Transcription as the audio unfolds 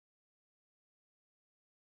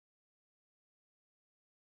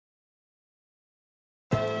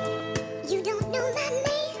my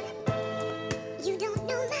name. You don't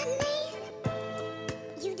know my name.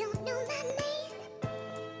 You don't know my name.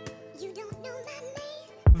 You don't know my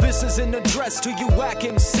name. This is an address to you whack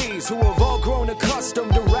MCs who have all grown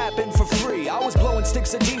accustomed to rapping for free. I was blowing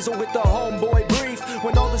sticks of diesel with the homeboy brief,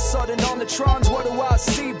 when all of a sudden on the trons, what do I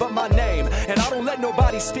see but my name? And I don't let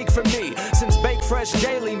nobody speak for me, since Bake Fresh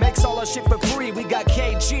Daily makes all our shit for free. We got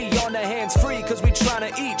KG on the hands free, cause we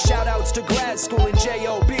tryna eat. Shout outs to grad school and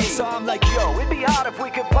JOB. So I'm like, yo, it'd be hot if we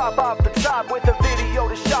could pop off the top with a video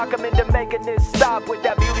to shock them into making this stop with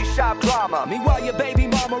that beauty shop drama. Meanwhile your baby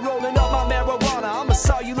mama rolling up my marijuana, I'ma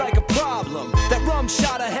saw you like a problem. That rum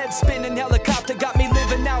shot, a head spinning helicopter got me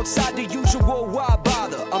living outside the usual, why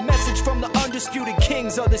bother? A message from the undisputed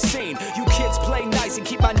kings of the scene. You kids play nice and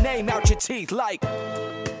keep my name out your teeth like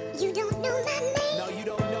You don't know my name. no, you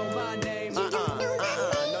don't know my name. You don't know my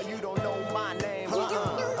name. No, you don't know my name.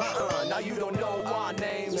 No, you don't know my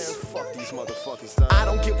name. Man, fuck these motherfuckers, son. I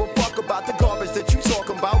don't give a fuck about the garbage that you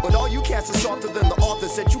talking about, but all you cats are softer than the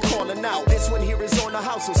authors that you calling out. This one here is on the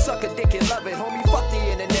house, so suck a dick and love it. Homie, fuck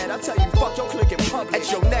the internet, I tell you, fuck your click in public.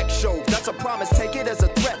 At your neck shows, that's a promise, take it as a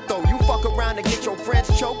threat though. You fuck around and get your friends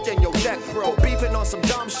choked and your neck broke. For beefing on some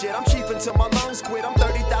dumb shit, I'm chiefing till my lungs quit. I'm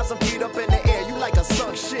 30,000 feet up in the air, you like a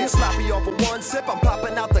sunk shit. You sloppy off of one sip, I'm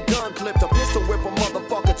popping out the gun clip. The pistol whip a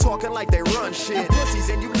motherfucker talking like they run shit. You pussies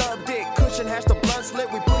and you love dick, cushion hash the blunt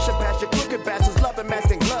slit. We pushing past your crooked bastards, loving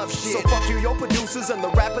masking glove shit. So fuck you, your producers and the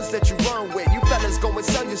rappers that you run with. You fellas go and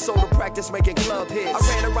sell your soul to practice making club hits.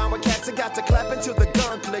 I ran around with cats and got to clapping till the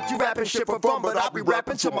gun click. You rapping shit for fun, but I be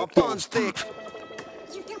rapping till my fun's thick.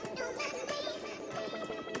 You don't know my name.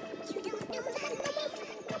 You don't know my name.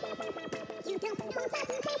 You don't know my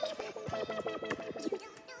name. You don't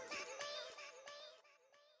know my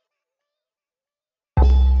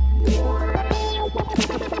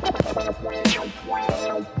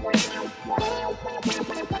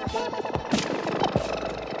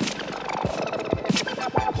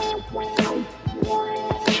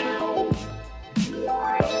name.